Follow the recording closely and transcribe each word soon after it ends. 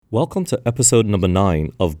Welcome to episode number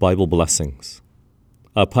 9 of Bible Blessings.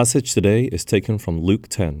 Our passage today is taken from Luke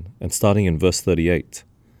 10 and starting in verse 38.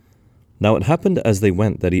 Now it happened as they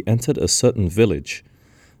went that he entered a certain village,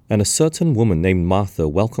 and a certain woman named Martha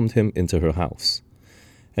welcomed him into her house.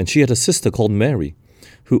 And she had a sister called Mary,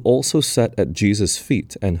 who also sat at Jesus'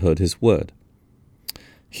 feet and heard his word.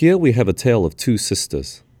 Here we have a tale of two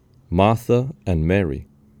sisters, Martha and Mary.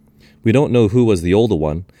 We don't know who was the older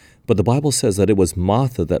one, but the Bible says that it was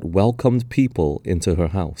Martha that welcomed people into her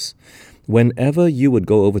house. Whenever you would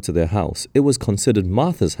go over to their house, it was considered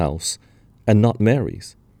Martha's house and not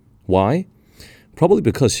Mary's. Why? Probably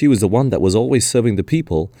because she was the one that was always serving the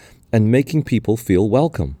people and making people feel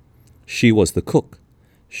welcome. She was the cook.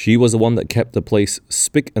 She was the one that kept the place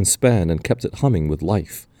spick and span and kept it humming with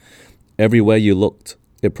life. Everywhere you looked,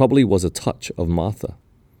 it probably was a touch of Martha.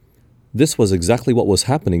 This was exactly what was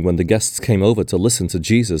happening when the guests came over to listen to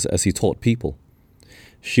Jesus as he taught people.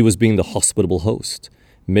 She was being the hospitable host,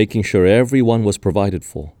 making sure everyone was provided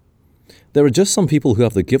for. There are just some people who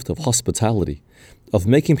have the gift of hospitality, of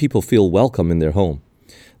making people feel welcome in their home.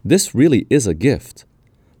 This really is a gift.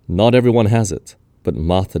 Not everyone has it, but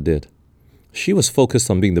Martha did. She was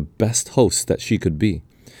focused on being the best host that she could be.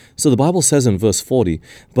 So the Bible says in verse 40,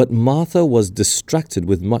 "But Martha was distracted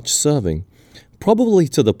with much serving," probably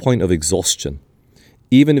to the point of exhaustion.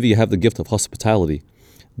 Even if you have the gift of hospitality,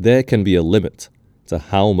 there can be a limit to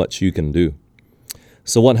how much you can do.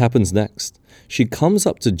 So what happens next? She comes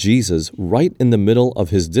up to Jesus right in the middle of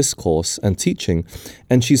his discourse and teaching,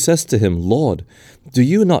 and she says to him, "Lord, do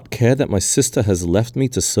you not care that my sister has left me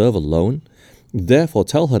to serve alone? Therefore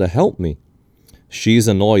tell her to help me." She is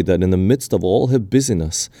annoyed that in the midst of all her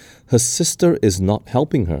busyness, her sister is not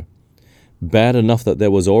helping her. Bad enough that there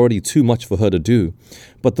was already too much for her to do,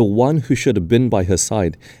 but the one who should have been by her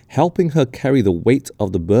side, helping her carry the weight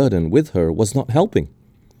of the burden with her, was not helping.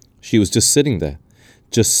 She was just sitting there,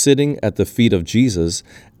 just sitting at the feet of Jesus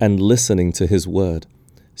and listening to his word.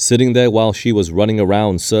 Sitting there while she was running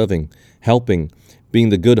around serving, helping, being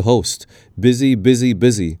the good host, busy, busy,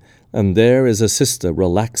 busy, and there is a sister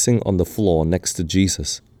relaxing on the floor next to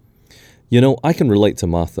Jesus. You know, I can relate to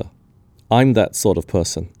Martha. I'm that sort of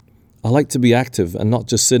person. I like to be active and not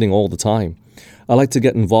just sitting all the time. I like to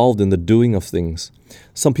get involved in the doing of things.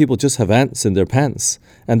 Some people just have ants in their pants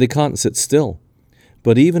and they can't sit still.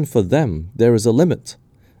 But even for them, there is a limit,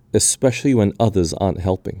 especially when others aren't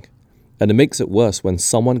helping. And it makes it worse when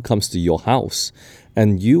someone comes to your house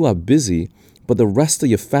and you are busy, but the rest of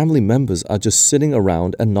your family members are just sitting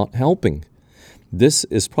around and not helping. This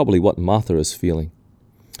is probably what Martha is feeling.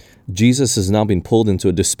 Jesus has now been pulled into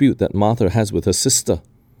a dispute that Martha has with her sister.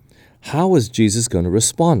 How is Jesus going to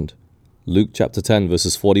respond? Luke chapter 10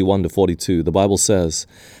 verses 41 to 42, the Bible says,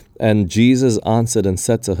 "And Jesus answered and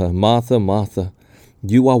said to her, 'Martha, Martha,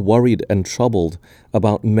 you are worried and troubled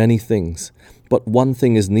about many things, but one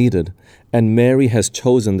thing is needed, and Mary has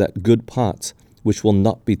chosen that good part, which will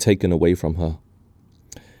not be taken away from her.'"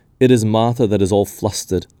 It is Martha that is all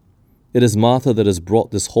flustered. It is Martha that has brought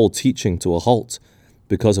this whole teaching to a halt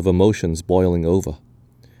because of emotions boiling over.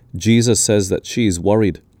 Jesus says that she is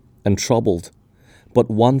worried and troubled,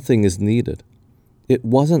 but one thing is needed. It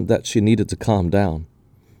wasn't that she needed to calm down.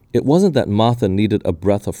 It wasn't that Martha needed a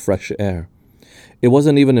breath of fresh air. It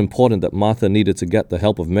wasn't even important that Martha needed to get the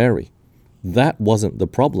help of Mary. That wasn't the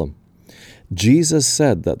problem. Jesus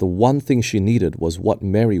said that the one thing she needed was what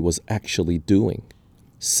Mary was actually doing,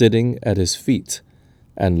 sitting at his feet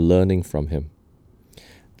and learning from him.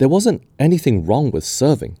 There wasn't anything wrong with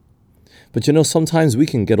serving, but you know, sometimes we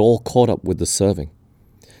can get all caught up with the serving.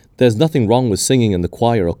 There's nothing wrong with singing in the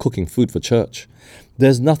choir or cooking food for church.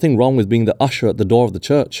 There's nothing wrong with being the usher at the door of the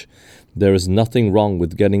church. There is nothing wrong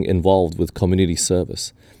with getting involved with community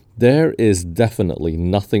service. There is definitely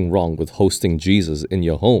nothing wrong with hosting Jesus in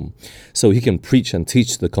your home so he can preach and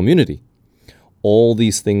teach the community. All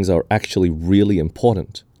these things are actually really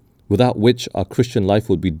important, without which our Christian life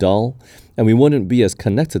would be dull and we wouldn't be as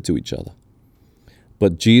connected to each other.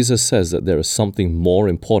 But Jesus says that there is something more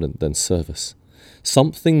important than service.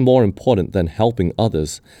 Something more important than helping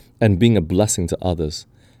others and being a blessing to others,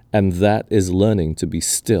 and that is learning to be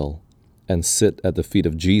still and sit at the feet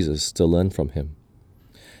of Jesus to learn from him.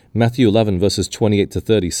 Matthew 11 verses 28 to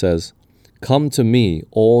 30 says, "Come to me,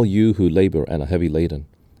 all you who labor and are heavy laden,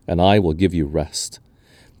 and I will give you rest.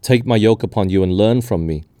 Take my yoke upon you and learn from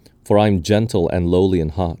me, for I am gentle and lowly in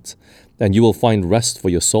heart, and you will find rest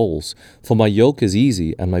for your souls, for my yoke is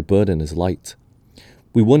easy and my burden is light."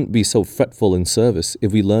 We wouldn't be so fretful in service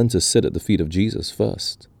if we learned to sit at the feet of Jesus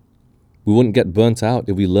first. We wouldn't get burnt out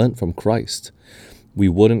if we learned from Christ. We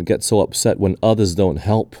wouldn't get so upset when others don't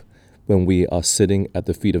help, when we are sitting at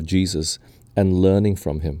the feet of Jesus and learning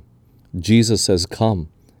from him. Jesus says, "Come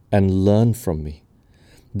and learn from me."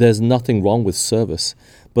 There's nothing wrong with service,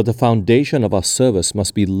 but the foundation of our service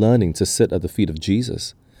must be learning to sit at the feet of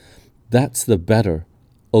Jesus. That's the better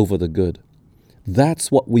over the good.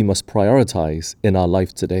 That's what we must prioritize in our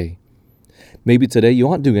life today. Maybe today you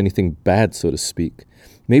aren't doing anything bad, so to speak.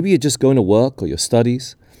 Maybe you're just going to work or your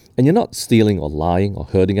studies, and you're not stealing or lying or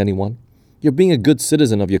hurting anyone. You're being a good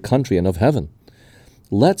citizen of your country and of heaven.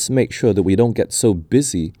 Let's make sure that we don't get so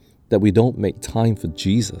busy that we don't make time for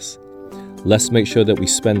Jesus. Let's make sure that we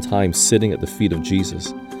spend time sitting at the feet of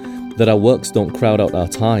Jesus, that our works don't crowd out our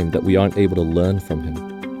time, that we aren't able to learn from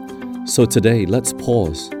him. So today, let's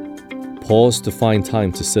pause. Pause to find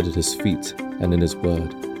time to sit at his feet and in his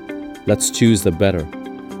word. Let's choose the better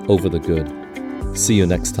over the good. See you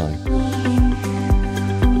next time.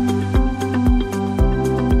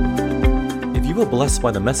 If you were blessed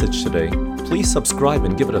by the message today, please subscribe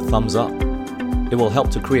and give it a thumbs up. It will help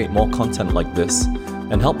to create more content like this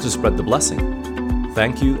and help to spread the blessing.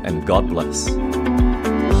 Thank you and God bless.